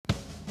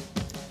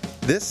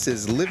This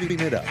is Living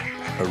It Up,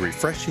 a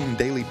refreshing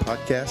daily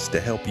podcast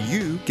to help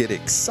you get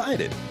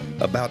excited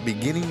about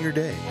beginning your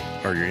day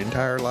or your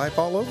entire life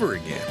all over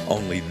again.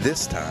 Only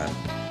this time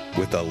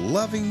with a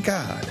loving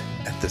God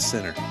at the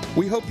center.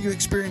 We hope you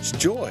experience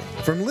joy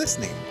from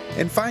listening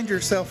and find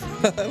yourself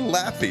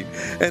laughing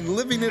and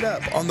living it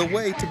up on the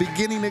way to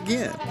beginning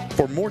again.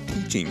 For more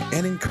teaching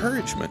and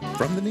encouragement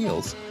from the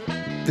Neils,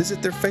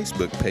 visit their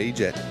Facebook page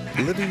at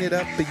Living It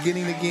Up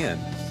Beginning Again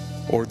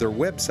or their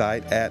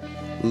website at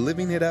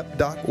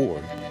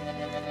livingitup.org.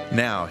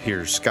 Now,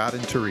 here's Scott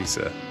and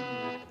Teresa.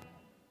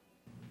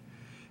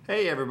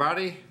 Hey,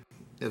 everybody.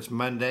 It's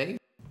Monday.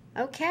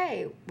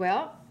 Okay,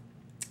 well,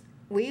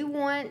 we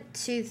want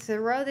to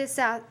throw this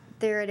out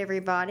there at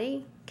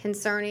everybody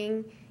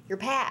concerning your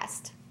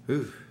past.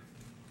 Ooh.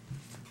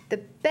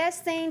 The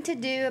best thing to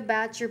do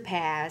about your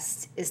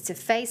past is to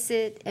face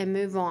it and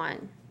move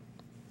on.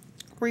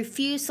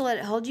 Refuse to let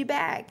it hold you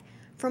back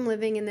from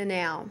living in the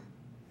now.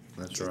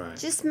 That's right.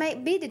 Just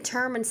be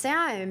determined. Say,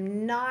 I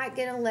am not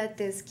going to let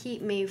this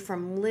keep me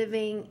from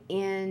living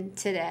in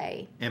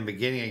today. And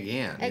beginning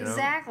again.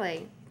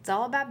 Exactly. It's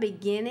all about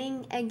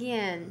beginning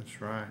again.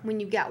 That's right. When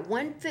you've got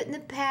one foot in the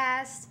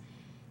past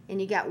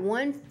and you got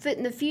one foot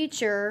in the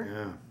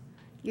future,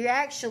 you're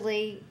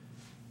actually,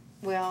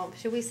 well,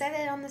 should we say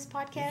that on this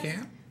podcast? You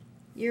can.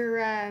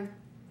 You're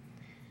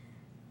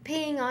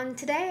peeing on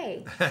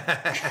today.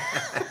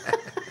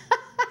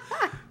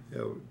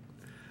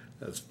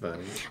 That's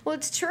funny. Well,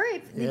 it's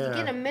true. You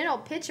get a mental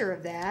picture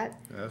of that.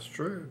 That's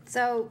true.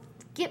 So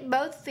get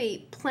both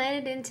feet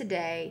planted in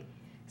today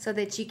so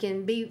that you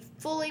can be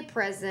fully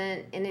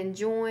present and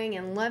enjoying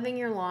and loving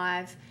your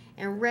life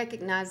and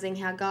recognizing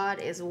how God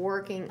is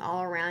working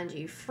all around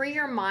you. Free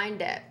your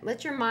mind up.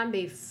 Let your mind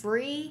be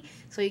free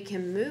so you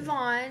can move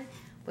on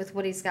with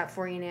what He's got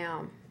for you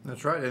now.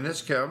 That's right. And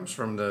this comes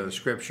from the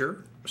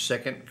scripture,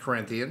 2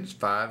 Corinthians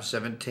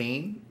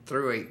 5:17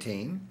 through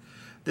 18.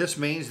 This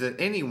means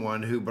that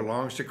anyone who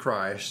belongs to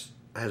Christ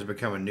has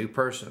become a new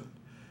person.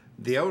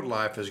 The old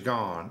life is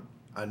gone,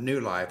 a new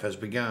life has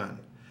begun.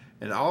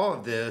 And all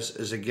of this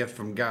is a gift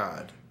from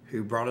God,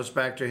 who brought us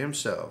back to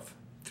Himself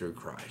through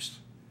Christ.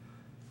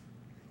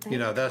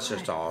 That's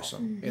just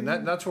awesome. Mm-hmm.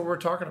 And that's what we're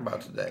talking about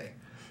today.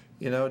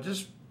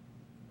 Just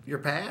your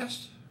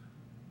past,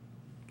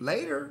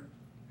 later.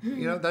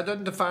 That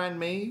doesn't define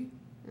me.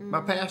 Mm-hmm.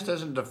 My past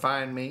doesn't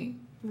define me.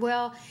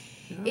 Well,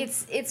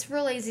 it's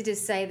real easy to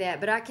say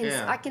that, but I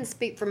can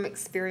speak from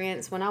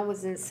experience. When I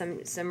was in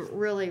some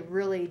really,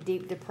 really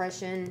deep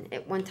depression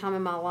at one time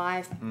in my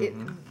life,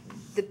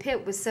 the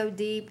pit was so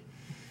deep,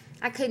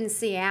 I couldn't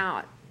see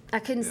out. I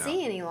couldn't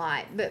see any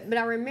light. But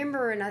I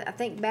remember, and I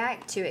think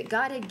back to it,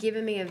 God had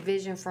given me a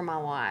vision for my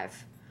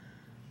life.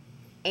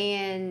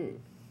 And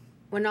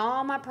when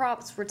all my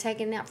props were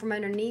taken out from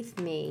underneath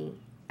me,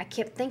 I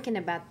kept thinking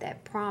about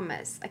that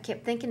promise. I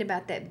kept thinking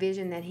about that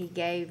vision that He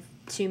gave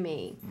to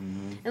me.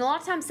 Mm-hmm. And a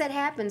lot of times that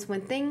happens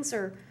when things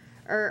are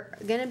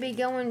going to be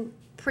going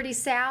pretty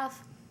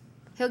south.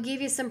 He'll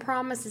give you some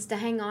promises to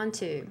hang on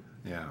to.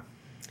 Yeah.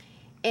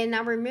 And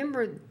I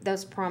remember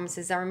those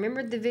promises. I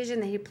remembered the vision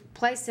that He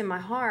placed in my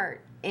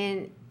heart.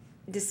 And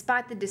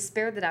despite the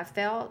despair that I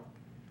felt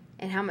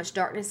and how much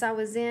darkness I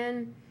was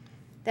in,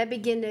 that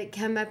began to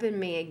come up in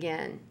me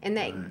again. And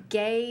that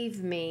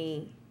gave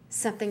me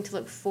something to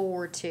look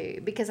forward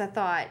to. Because I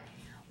thought,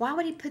 why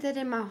would He put that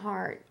in my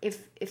heart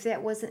if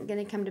that wasn't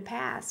going to come to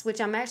pass? Which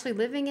I'm actually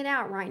living it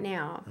out right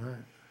now. Right.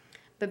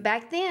 But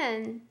back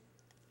then,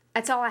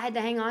 that's all I had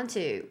to hang on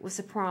to was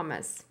a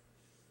promise.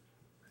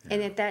 Yeah.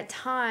 And at that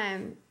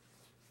time,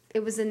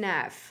 it was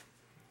enough.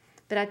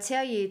 But I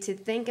tell you, to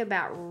think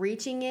about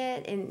reaching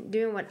it and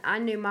doing what I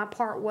knew my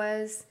part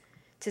was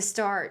to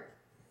start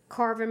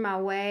carving my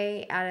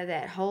way out of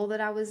that hole that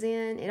I was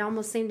in, it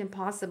almost seemed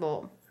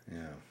impossible.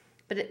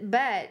 Yeah.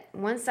 But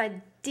once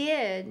I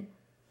did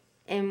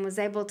and was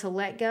able to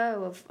let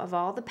go of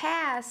all the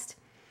past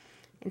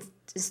and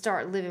to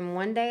start living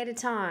one day at a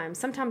time,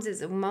 sometimes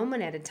it's a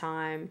moment at a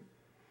time,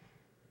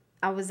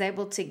 I was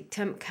able to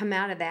come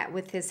out of that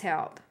with His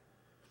help.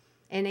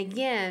 And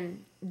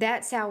again,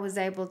 that's how I was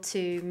able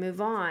to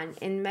move on.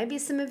 And maybe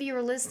some of you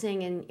are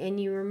listening and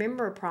you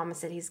remember a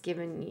promise that He's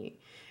given you.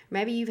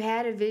 Maybe you've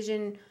had a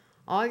vision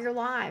all your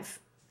life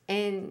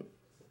and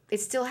it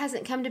still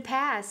hasn't come to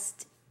pass.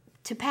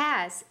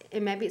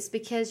 And maybe it's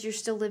because you're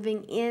still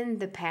living in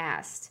the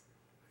past.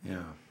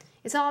 Yeah.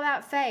 It's all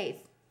about faith.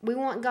 We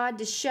want God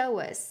to show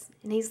us.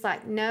 And He's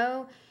like,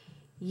 no,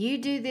 you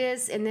do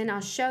this and then I'll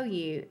show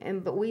you.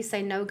 But we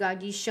say, no,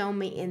 God, you show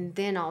me and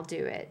then I'll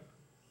do it.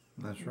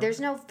 That's right.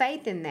 There's no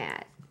faith in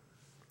that.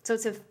 So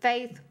it's a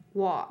faith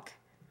walk.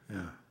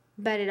 Yeah.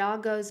 But it all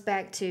goes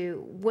back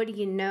to, what do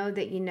you know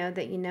that you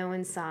know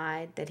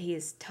inside that He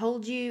has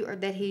told you or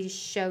that He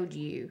showed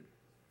you?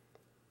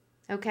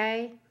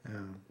 Okay? Yeah.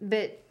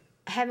 But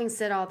having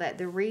said all that,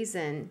 the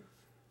reason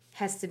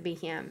has to be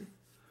Him.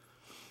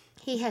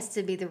 He has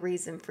to be the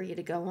reason for you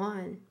to go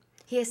on.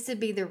 He has to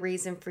be the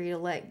reason for you to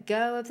let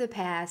go of the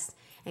past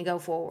and go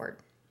forward.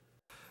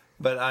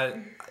 But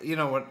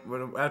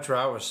after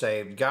I was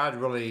saved, God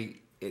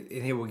really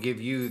and He will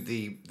give you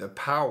the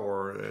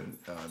power and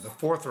the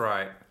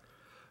forthright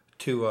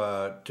to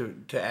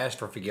ask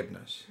for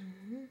forgiveness.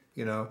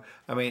 You know,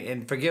 I mean,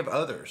 and forgive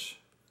others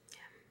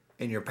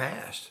in your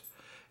past,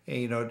 and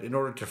you know, in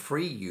order to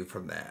free you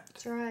from that.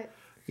 That's right.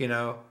 You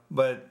know,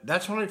 but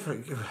that's only for. I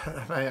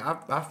mean,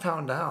 I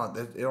found out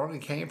that it only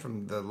came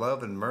from the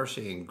love and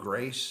mercy and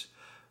grace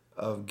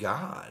of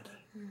God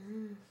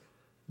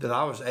that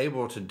I was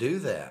able to do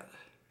that.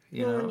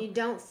 You know? When you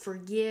don't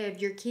forgive,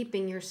 you're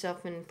keeping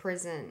yourself in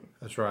prison.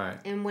 That's right.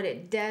 And what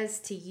it does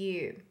to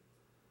you.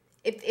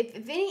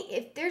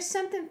 If there's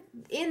something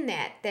in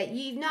that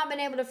you've not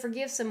been able to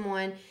forgive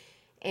someone,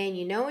 and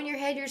you know in your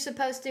head you're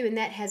supposed to, and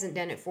that hasn't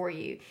done it for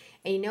you,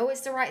 and you know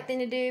it's the right thing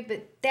to do,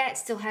 but that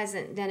still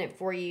hasn't done it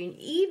for you, and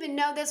you even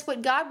know that's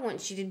what God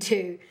wants you to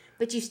do,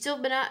 but you've still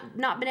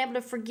not been able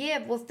to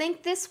forgive. Well,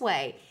 think this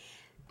way.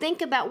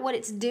 Think about what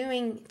it's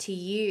doing to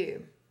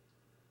you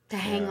to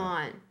hang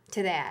on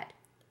to that.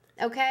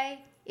 Okay?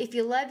 If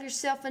you love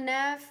yourself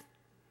enough,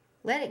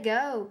 let it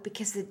go,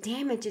 because the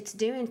damage it's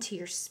doing to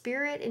your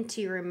spirit and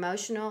to your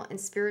emotional and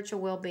spiritual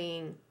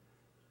well-being.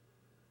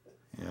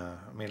 Yeah,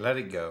 I mean, let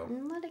it go.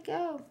 Let it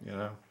go. You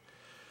know,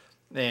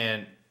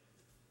 and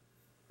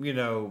you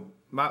know,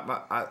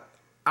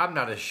 I'm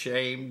not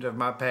ashamed of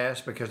my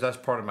past, because that's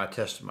part of my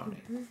testimony.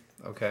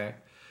 Okay,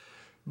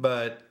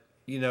 but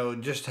you know,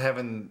 just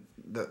having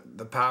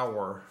the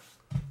power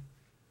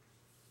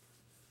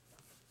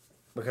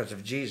because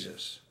of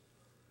Jesus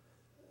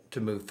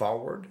to move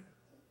forward,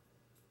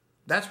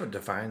 that's what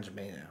defines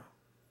me now.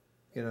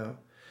 You know,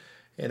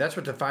 and that's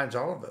what defines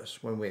all of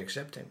us when we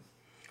accept Him.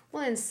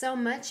 Well, and so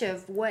much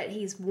of what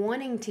He's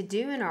wanting to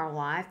do in our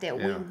life that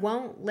we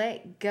won't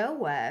let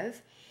go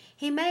of,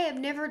 He may have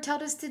never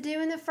told us to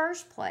do in the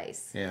first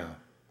place. Yeah.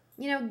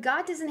 You know,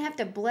 God doesn't have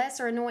to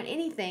bless or anoint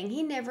anything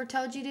He never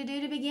told you to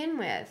do to begin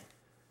with.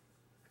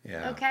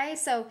 Yeah. Okay,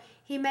 so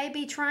He may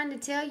be trying to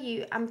tell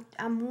you, I'm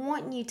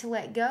wanting you to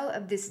let go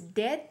of this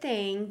dead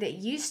thing that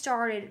you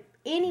started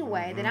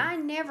anyway, that I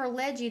never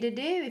led you to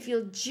do. If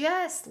you'll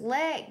just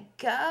let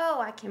go,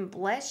 I can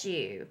bless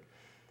you.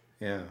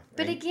 Yeah.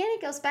 But again,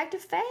 it goes back to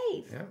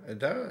faith. Yeah, it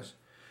does.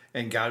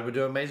 And God will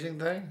do amazing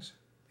things.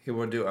 He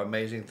will do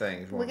amazing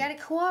things. We got to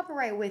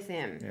cooperate with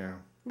Him. Yeah.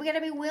 We got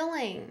to be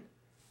willing.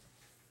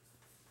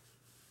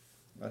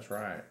 That's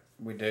right.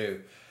 We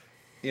do.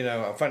 You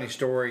know, a funny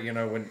story, you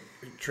know, when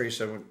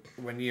Teresa,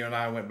 when you and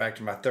I went back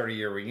to my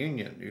 30-year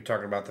reunion, you're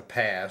talking about the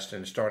past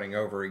and starting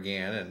over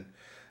again, and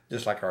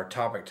just like our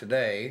topic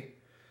today,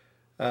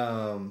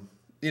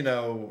 you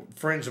know,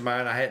 friends of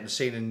mine I hadn't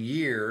seen in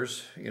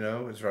years, you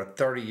know, it's our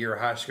 30-year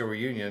high school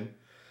reunion.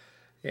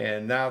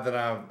 And now that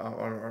I'm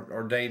an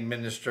ordained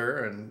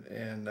minister,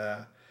 and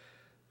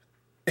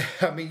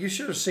I mean, you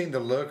should have seen the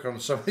look on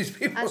some of these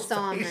people's faces. I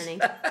saw 'em, honey.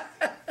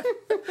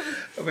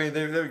 I mean,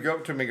 they would go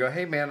up to me and go,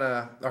 "Hey, man,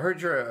 I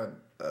heard you're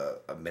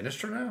a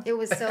minister now?" It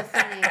was so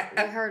funny.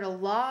 We heard a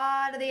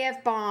lot of the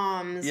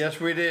F-bombs. Yes,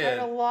 we did. Heard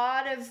a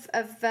lot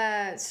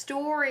of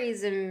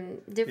stories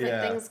and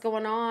different things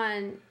going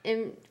on.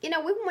 And, you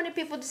know, we wanted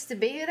people just to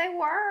be who they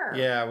were.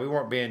 Yeah, we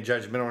weren't being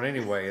judgmental in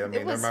any way. I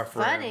mean, was they're my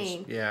friends.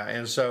 funny. Yeah,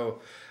 and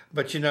so,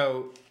 but, you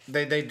know,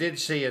 they did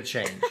see a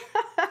change,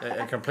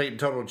 a complete and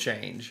total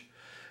change.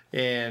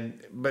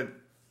 But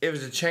it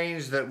was a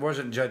change that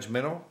wasn't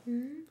judgmental.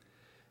 Mm-hmm.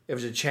 It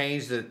was a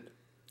change that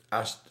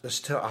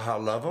I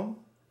love them,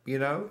 you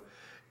know,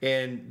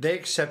 and they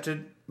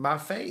accepted my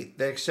faith.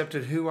 They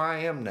accepted who I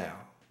am now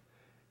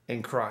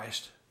in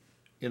Christ,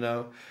 you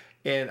know,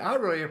 and I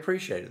really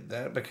appreciated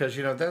that, because,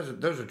 you know,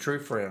 those are true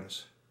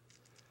friends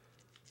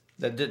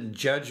that didn't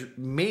judge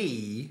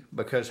me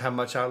because how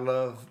much I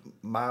love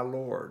my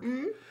Lord,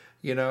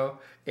 you know,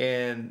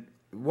 and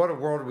what a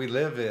world we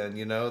live in,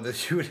 you know,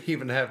 that you would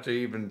even have to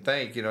even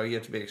think, you know, you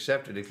have to be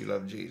accepted if you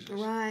love Jesus.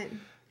 Right.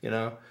 You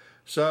know,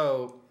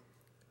 so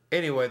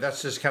anyway,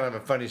 that's just kind of a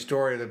funny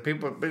story that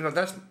people, you know,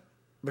 that's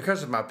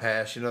because of my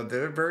past, you know,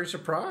 they're very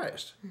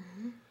surprised,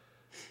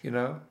 you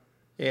know,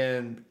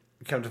 and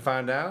come to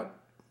find out,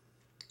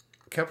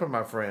 a couple of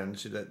my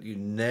friends that you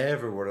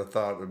never would have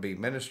thought would be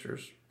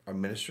ministers are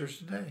ministers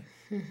today.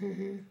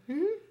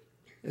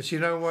 It's, you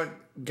know what,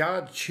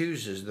 God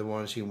chooses the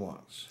ones He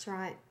wants. That's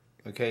right.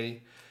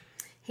 Okay?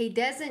 He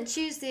doesn't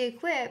choose the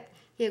equipped.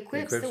 He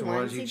equips the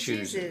ones He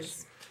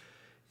chooses.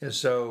 And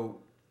so,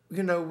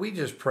 you know, we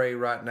just pray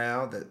right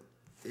now that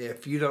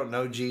if you don't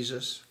know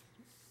Jesus,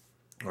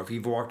 or if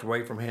you've walked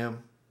away from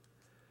Him,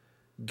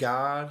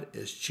 God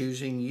is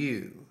choosing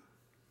you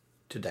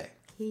today.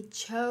 He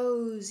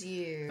chose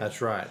you.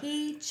 That's right.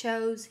 He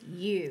chose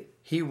you.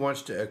 He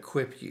wants to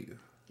equip you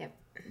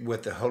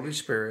with the Holy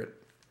Spirit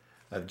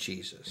of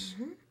Jesus.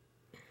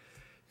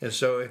 And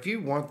so if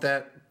you want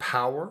that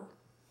power,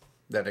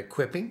 that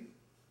equipping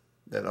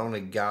that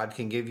only God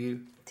can give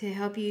you, to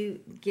help you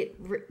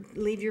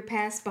leave your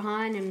past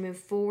behind and move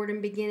forward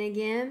and begin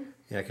again.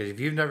 Yeah, because if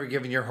you've never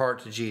given your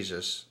heart to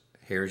Jesus,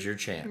 here's your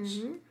chance.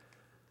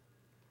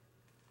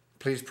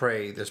 Please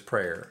pray this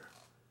prayer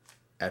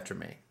after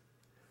me.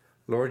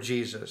 Lord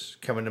Jesus,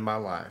 come into my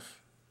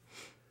life.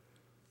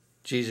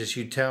 Jesus,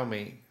 you tell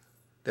me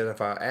that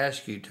if I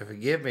ask you to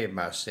forgive me of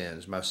my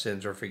sins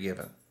are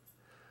forgiven.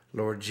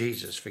 Lord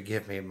Jesus,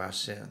 forgive me of my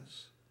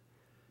sins.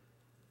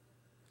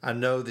 I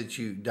know that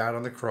you died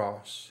on the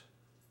cross.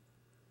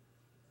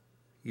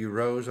 You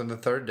rose on the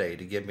third day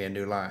to give me a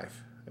new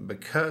life. And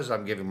because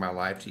I'm giving my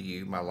life to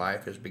you, my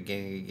life is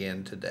beginning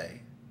again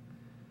today.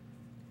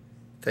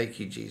 Thank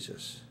you,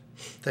 Jesus.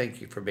 Thank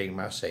you for being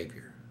my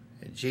Savior.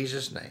 In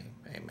Jesus' name,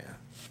 amen.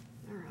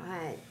 All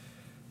right.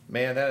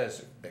 Man, that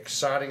is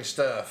exciting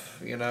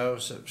stuff. You know,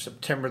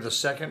 September the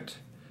 2nd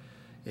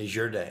is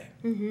your day.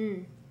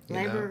 Mm-hmm.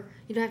 Labor.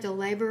 You don't have to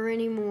labor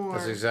anymore.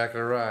 That's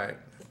exactly right.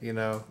 You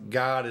know,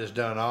 God has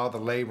done all the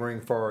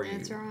laboring for you.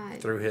 That's right.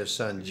 Through his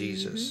son,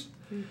 Jesus.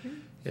 Mm-hmm.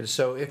 And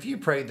so if you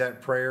prayed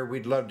that prayer,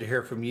 we'd love to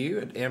hear from you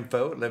at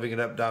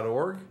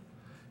info@livingitup.org.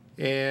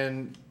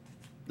 And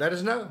let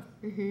us know,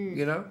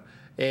 you know.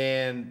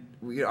 And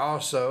we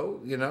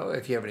also, you know,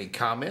 if you have any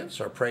comments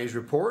or praise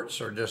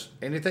reports or just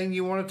anything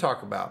you want to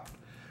talk about,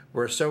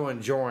 we're so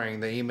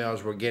enjoying the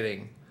emails we're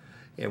getting,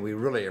 and we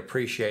really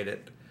appreciate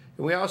it.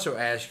 And we also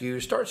ask you,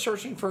 start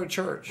searching for a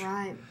church.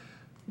 Right.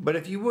 But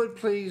if you would,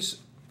 please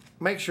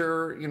make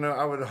sure, you know,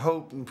 I would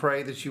hope and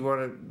pray that you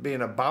want to be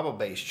in a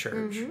Bible-based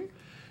church. Mm-hmm.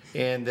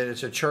 And that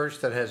it's a church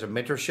that has a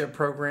mentorship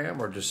program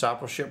or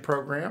discipleship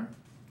program.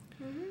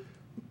 Mm-hmm.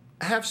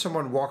 Have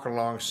someone walk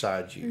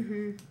alongside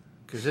you.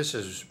 Because this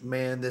is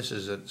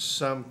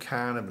some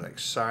kind of an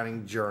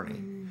exciting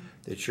journey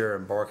that you're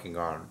embarking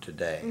on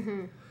today.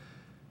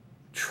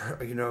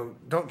 You know,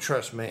 don't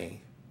trust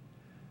me.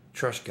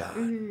 Trust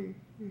God.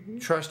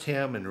 Trust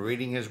him in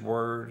reading his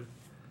word.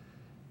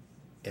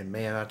 And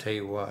man, I tell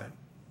you what,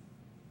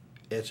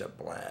 it's a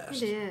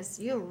blast. It is.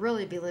 You'll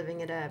really be living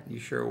it up. You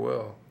sure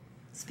will.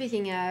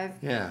 Speaking of,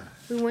 Yeah.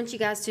 we want you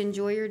guys to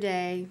enjoy your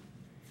day.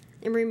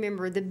 And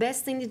remember, the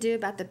best thing to do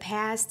about the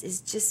past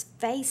is just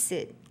face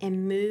it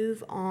and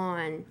move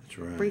on. That's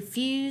right.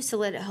 Refuse to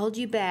let it hold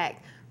you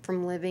back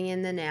from living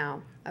in the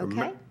now.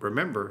 Okay?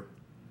 Remember,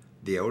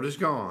 the old is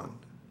gone.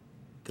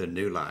 The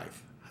new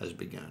life has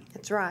begun.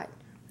 That's right.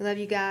 We love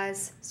you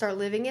guys. Start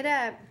living it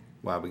up.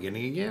 While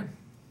beginning again.